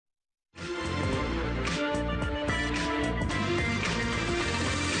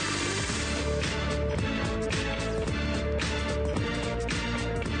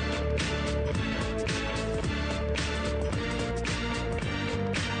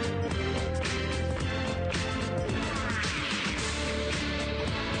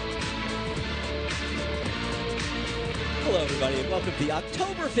everybody, and welcome to the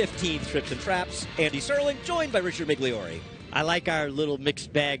October 15th Trips and Traps. Andy Serling, joined by Richard Migliore. I like our little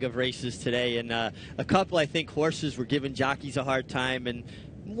mixed bag of races today, and a couple, I think, horses were giving jockeys a hard time, and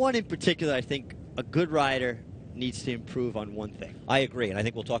one in particular, I think, a good rider needs to improve on one thing. I agree, and I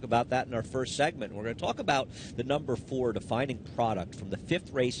think we'll talk about that in our first segment. We're going to talk about the number 4 defining product from the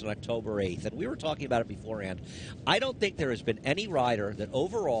 5th race on October 8th, and we were talking about it beforehand. I don't think there has been any rider that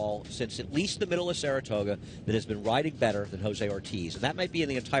overall, since at least the middle of Saratoga, that has been riding better than Jose Ortiz, and that might be in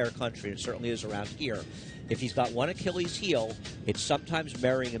the entire country, and it certainly is around here. If he's got one Achilles heel, it's sometimes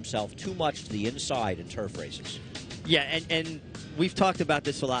marrying himself too much to the inside in turf races. Yeah, and we've talked about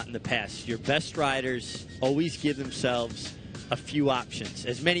this a lot in the past. Your best riders always give themselves a few options,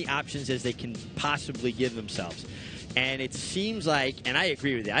 as many options as they can possibly give themselves. And it seems like, and I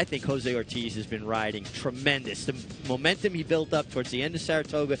agree with you, I think Jose Ortiz has been riding tremendous. The momentum he built up towards the end of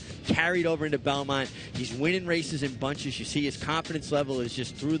Saratoga carried over into Belmont. He's winning races in bunches. You see his confidence level is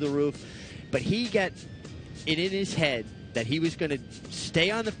just through the roof. But he got it in his head that he was going to stay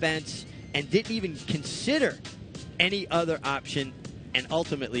on the fence and didn't even consider any other option, and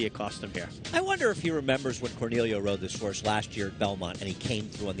ultimately it cost him here. I wonder if he remembers when Cornelio rode this horse last year at Belmont and he came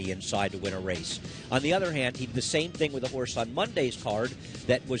through on the inside to win a race. On the other hand, he did the same thing with a horse on Monday's card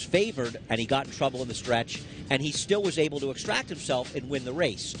that was favored, and he got in trouble in the stretch, and he still was able to extract himself and win the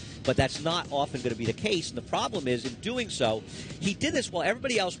race. But that's not often going to be the case, and the problem is, in doing so, he did this while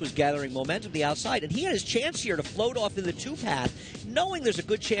everybody else was gathering momentum on the outside, and he had his chance here to float off in the 2-path, knowing there's a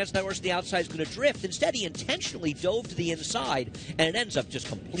good chance that horse on the outside is going to drift. Instead, he intentionally dove to the inside, and it ends up just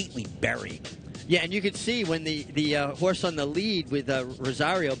completely burying him. Yeah, and you could see when the horse on the lead with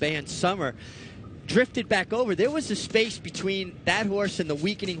Rosario, Bay Summer, drifted back over, there was a space between that horse and the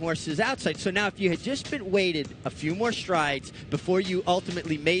weakening horse's outside. So now if you had just been waited a few more strides before you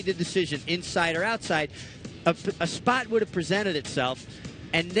ultimately made the decision, inside or outside, a spot would have presented itself,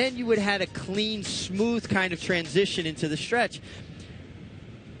 and then you would have had a clean, smooth kind of transition into the stretch.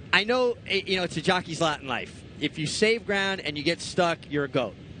 I know, it's a jockey's lot in life. If you save ground and you get stuck, you're a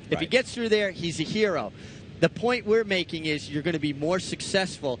goat. If he gets through there, he's a hero. The point we're making is you're going to be more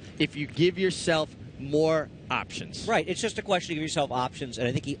successful if you give yourself more options. Right. It's just a question of giving yourself options, and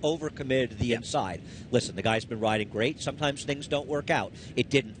I think he overcommitted to the inside. Listen, the guy's been riding great. Sometimes things don't work out. It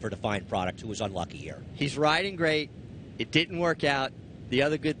didn't for Defined Product, who was unlucky here. He's riding great. It didn't work out. The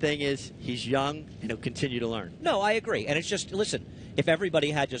other good thing is he's young, and he'll continue to learn. No, I agree. And it's just, listen, if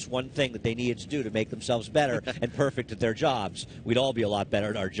everybody had just one thing that they needed to do to make themselves better and perfect at their jobs, we'd all be a lot better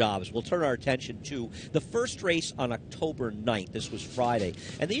at our jobs. We'll turn our attention to the first race on October 9th. This was Friday.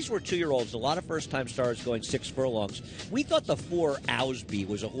 And these were 2-year-olds, a lot of first-time stars going 6 furlongs. We thought the 4 Ausby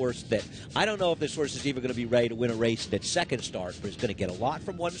was a horse that, I don't know if this horse is even going to be ready to win a race at its second start, but it's going to get a lot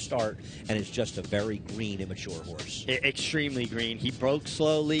from one start, and it's just a very green, immature horse. Extremely green. He broke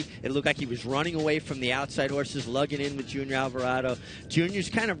slowly. It looked like he was running away from the outside horses, lugging in with Junior Alvarado. Junior's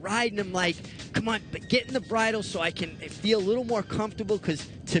kind of riding him like, come on, but get in the bridle so I can feel a little more comfortable, because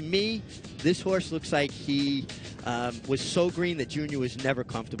to me, this horse looks like he was so green that Junior was never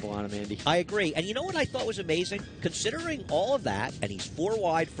comfortable on him, Andy. I agree. And you know what I thought was amazing? Considering all of that, and he's 4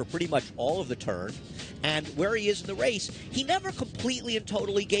 wide for pretty much all of the turn, and where he is in the race, he never completely and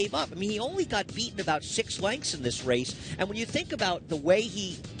totally gave up. I mean, he only got beaten about 6 lengths in this race, and when you think about the way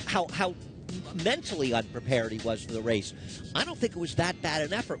how mentally unprepared he was for the race, I don't think it was that bad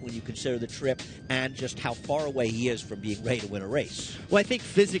an effort when you consider the trip and just how far away he is from being ready to win a race. Well, I think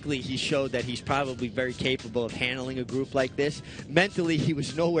physically he showed that he's probably very capable of handling a group like this. Mentally, he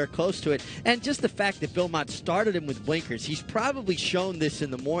was nowhere close to it. And just the fact that Belmont started him with blinkers, he's probably shown this in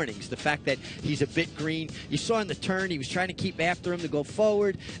the mornings, the fact that he's a bit green. You saw in the turn, he was trying to keep after him to go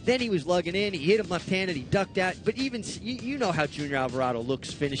forward. Then he was lugging in. He hit him left-handed. He ducked out. But even, you know how Junior Alvarado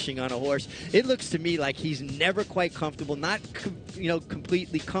looks finishing on a horse. It looks to me like he's never quite comfortable, not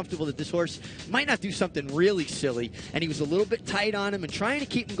completely comfortable that this horse might not do something really silly, and he was a little bit tight on him and trying to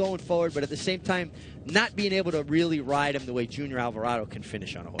keep him going forward, but at the same time not being able to really ride him the way Junior Alvarado can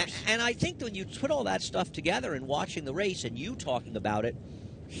finish on a horse. And I think that when you put all that stuff together and watching the race and you talking about it,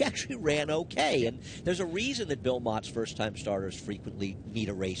 he actually ran okay. And there's a reason that Belmont's first-time starters frequently need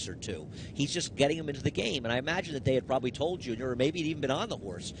a race or two. He's just getting him into the game. And I imagine that they had probably told Junior, or maybe he'd even been on the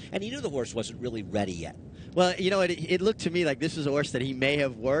horse, and he knew the horse wasn't really ready yet. Well, it looked to me like this was a horse that he may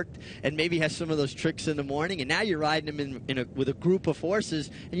have worked and maybe has some of those tricks in the morning, and now you're riding him with a group of horses,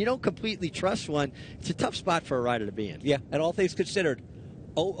 and you don't completely trust one. It's a tough spot for a rider to be in. Yeah, and all things considered,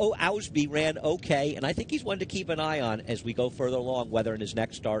 Ausby ran okay, and I think he's one to keep an eye on as we go further along, whether in his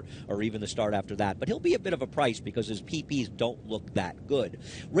next start or even the start after that. But he'll be a bit of a price because his PPs don't look that good.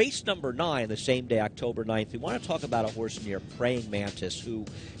 Race number 9, the same day, October 9th, we want to talk about a horse near Praying Mantis who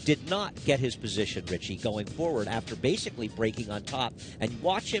did not get his position, Richie, going forward after basically breaking on top. And you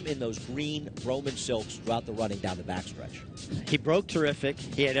watch him in those green Roman silks throughout the running down the backstretch. He broke terrific.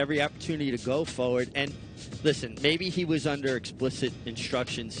 He had every opportunity to go forward. And listen, maybe he was under explicit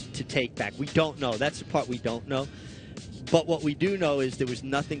instructions to take back. We don't know. That's the part we don't know. But what we do know is there was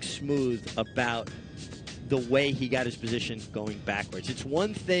nothing smooth about the way he got his position going backwards. It's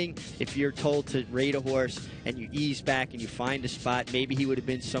one thing if you're told to rate a horse and you ease back and you find a spot. Maybe he would have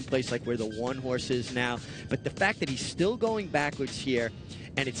been someplace like where the one horse is now. But the fact that he's still going backwards here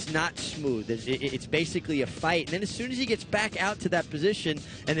and it's not smooth, it's basically a fight. And then as soon as he gets back out to that position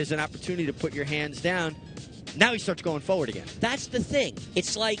and there's an opportunity to put your hands down, now he starts going forward again. That's the thing.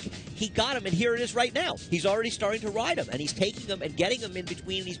 It's like he got him, and here it is right now. He's already starting to ride him, and he's taking him and getting him in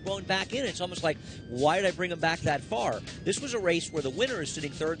between, and he's going back in. It's almost like, why did I bring him back that far? This was a race where the winner is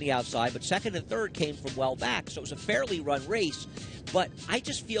sitting third in the outside, but second and third came from well back, so it was a fairly run race. But I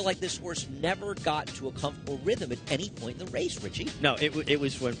just feel like this horse never got to a comfortable rhythm at any point in the race, Richie. No, it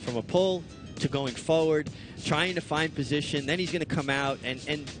was went from a pull to going forward, trying to find position. Then he's going to come out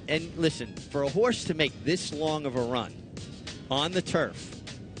and listen, for a horse to make this long of a run on the turf,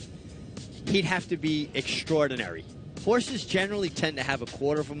 he'd have to be extraordinary. Horses generally tend to have a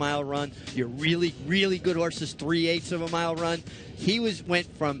quarter of a mile run. Your really, really good horses, 3/8 of a mile run. He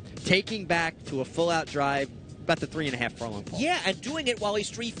went from taking back to a full-out drive, about the 3.5 furlong pole. Yeah, and doing it while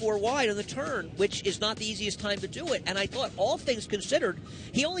he's 3-4 wide on the turn, which is not the easiest time to do it. And I thought, all things considered,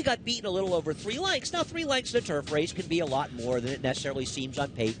 he only got beaten a little over 3 lengths. Now, 3 lengths in a turf race can be a lot more than it necessarily seems on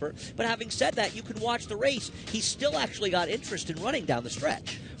paper. But having said that, you can watch the race. He still actually got interest in running down the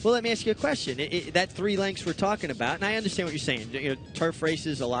stretch. Well, let me ask you a question. That 3 lengths we're talking about, and I understand what you're saying. You know, turf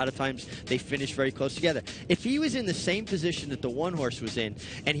races, a lot of times they finish very close together. If he was in the same position that the one horse was in,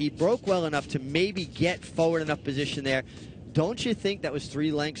 and he broke well enough to maybe get forward enough position there, don't you think that was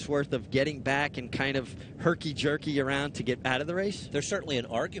 3 lengths worth of getting back and kind of herky-jerky around to get out of the race? There's certainly an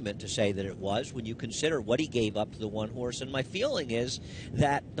argument to say that it was when you consider what he gave up to the one horse. And my feeling is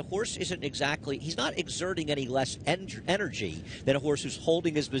that the horse isn't exactly, he's not exerting any less energy than a horse who's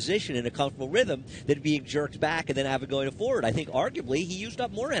holding his position in a comfortable rhythm than being jerked back and then having going forward. I think arguably he used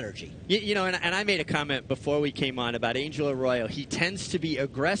up more energy. You know, and I made a comment before we came on about Angel Arroyo. He tends to be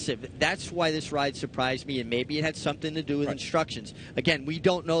aggressive. That's why this ride surprised me, and maybe it had something to do with instructions. Again, we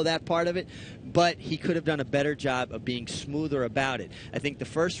don't know that part of it, but he could have done a better job of being smoother about it. I think the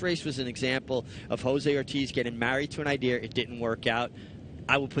first race was an example of Jose Ortiz getting married to an idea. It didn't work out.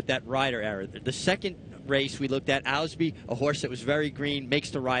 I will put that rider error there. The second race we looked at, Ausby, a horse that was very green, makes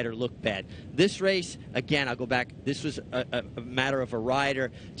the rider look bad. This race, again, I'll go back, this was a matter of a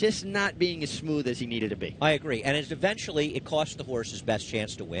rider just not being as smooth as he needed to be. I agree. And eventually it cost the horse his best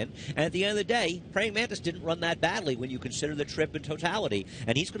chance to win. And at the end of the day, Praying Mantis didn't run that badly when you consider the trip in totality.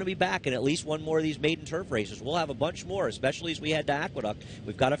 And he's going to be back in at least one more of these maiden turf races. We'll have a bunch more, especially as we head to Aqueduct.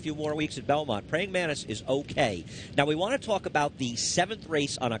 We've got a few more weeks at Belmont. Praying Mantis is okay. Now we want to talk about the 7th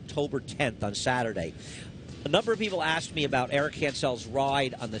race on October 10th on Saturday. A number of people asked me about Eric Cancel's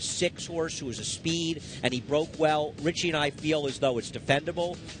ride on the 6 horse, who was a speed, and he broke well. Richie and I feel as though it's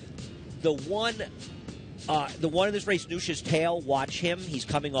defendable. The one in this race, Nush's Tail, watch him. He's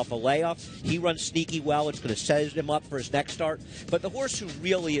coming off a layoff. He runs sneaky well. It's going to set him up for his next start. But the horse who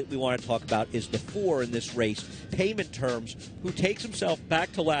really we want to talk about is the 4 in this race, Payment Terms, who takes himself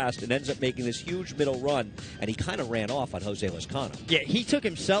back to last and ends up making this huge middle run. And he kind of ran off on Jose Lezcano. Yeah, he took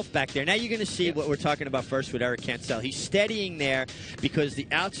himself back there. Now you're going to see what we're talking about first with Eric Cancel. He's steadying there because the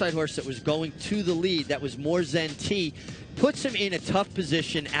outside horse that was going to the lead, that was More Zen T, puts him in a tough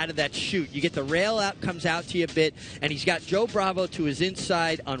position out of that chute. You get the rail out, comes out to you a bit, and he's got Joe Bravo to his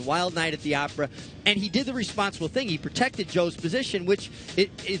inside on Wild Night at the Opera, and he did the responsible thing. He protected Joe's position, which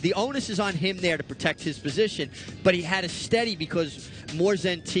the onus is on him there to protect his position, but he had to steady because More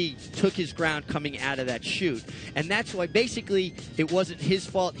Zen T took his ground coming out of that chute, and that's why basically it wasn't his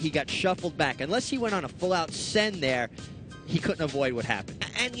fault. He got shuffled back. Unless he went on a full-out send there, he couldn't avoid what happened.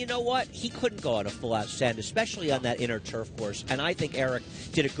 And you know what? He couldn't go on a full-out send, especially on that inner turf course. And I think Eric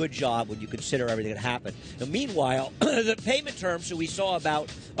did a good job when you consider everything that happened. Now, meanwhile, the Payment Terms, who we saw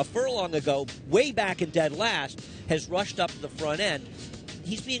about a furlong ago, way back in dead last, has rushed up to the front end.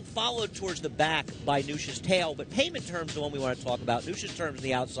 He's being followed towards the back by Nush's Tail, but Payment Terms is the one we want to talk about. Nush's Terms on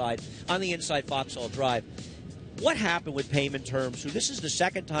the outside, on the inside Foxhole Drive. what happened with Payman Terms, who this is the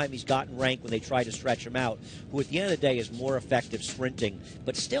second time he's gotten ranked when they tried to stretch him out, who at the end of the day is more effective sprinting,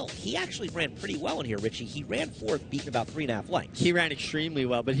 but still, he actually ran pretty well in here, Richie. He ran fourth, beating about 3.5 lengths. He ran extremely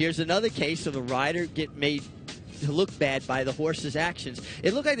well, but here's another case of a rider get made to look bad by the horse's actions.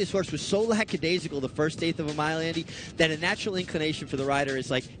 It looked like this horse was so lackadaisical the first eighth of a mile, Andy, that a natural inclination for the rider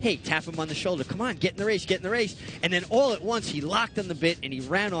is like, hey, tap him on the shoulder. Come on, get in the race, get in the race. And then all at once, he locked on the bit and he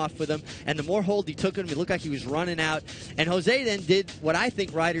ran off with him. And the more hold he took him, it looked like he was running out. And Jose then did what I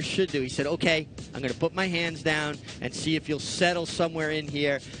think riders should do. He said, okay, I'm going to put my hands down and see if you'll settle somewhere in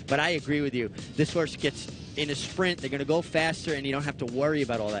here. But I agree with you. This horse gets in a sprint, they're going to go faster, and you don't have to worry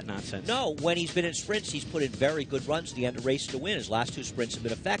about all that nonsense. No, when he's been in sprints, he's put in very good runs at the end of race to win. His last 2 sprints have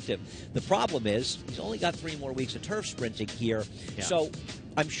been effective. The problem is he's only got 3 more weeks of turf sprinting here. Yeah. So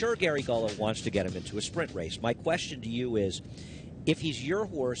I'm sure Gary Gullo wants to get him into a sprint race. My question to you is, if he's your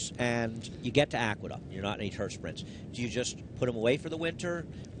horse and you get to Aqueduct, you're not in any turf sprints, do you just put him away for the winter,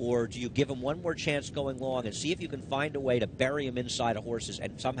 or do you give him one more chance going long and see if you can find a way to bury him inside of horses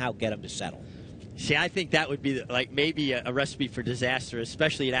and somehow get him to settle? See, I think that would be like maybe a recipe for disaster,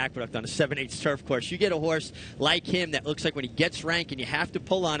 especially at Aqueduct on a 7/8 turf course. You get a horse like him that looks like when he gets rank and you have to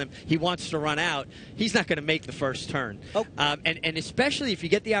pull on him, he wants to run out. He's not going to make the first turn. Oh. And especially if you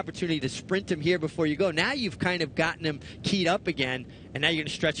get the opportunity to sprint him here before you go, now you've kind of gotten him keyed up again, and now you're going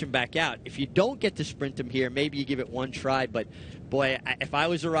to stretch him back out. If you don't get to sprint him here, maybe you give it one try, but boy, if I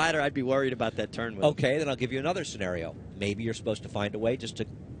was a rider, I'd be worried about that turn. Okay, then I'll give you another scenario. Maybe you're supposed to find a way just to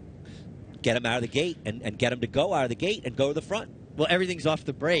get him out of the gate and get him to go out of the gate and go to the front. Well, everything's off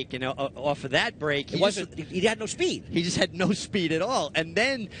the brake, and off of that brake, he had no speed. He just had no speed at all. And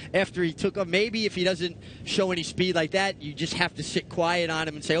then after he took off, maybe if he doesn't show any speed like that, you just have to sit quiet on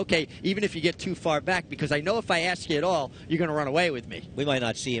him and say, okay, even if you get too far back, because I know if I ask you at all, you're going to run away with me. We might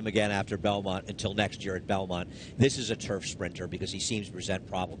not see him again after Belmont until next year at Belmont. This is a turf sprinter because he seems to present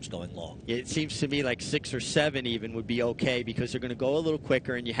problems going long. It seems to me like 6 or 7 even would be okay because they're going to go a little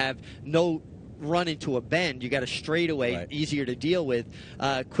quicker, and you have no run into a bend. You got a straightaway, right, easier to deal with.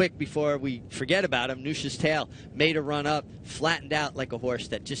 Quick before we forget about him, Nush's Tail made a run up, flattened out like a horse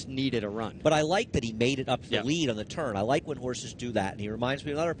that just needed a run. But I like that he made it up the lead on the turn. I like when horses do that. And he reminds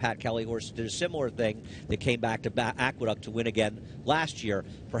me of another Pat Kelly horse that did a similar thing that came back to Aqueduct to win again last year.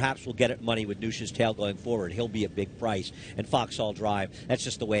 Perhaps we'll get it money with Nush's Tail going forward. He'll be a big price. And Foxhall Drive, that's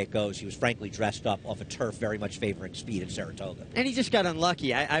just the way it goes. He was frankly dressed up off a turf very much favoring speed at Saratoga. And he just got unlucky.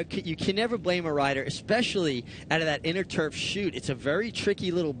 You can never blame a rider, especially out of that inner turf chute. It's a very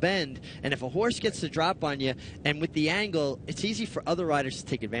tricky little bend, and if a horse gets the drop on you, and with the angle, it's easy for other riders to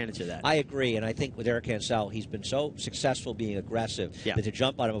take advantage of that. I agree, and I think with Eric Ansell, he's been so successful being aggressive that to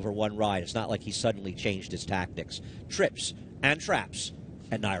jump on him over one ride, it's not like he suddenly changed his tactics. Trips and traps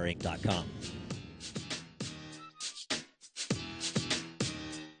at NYRAinc.com.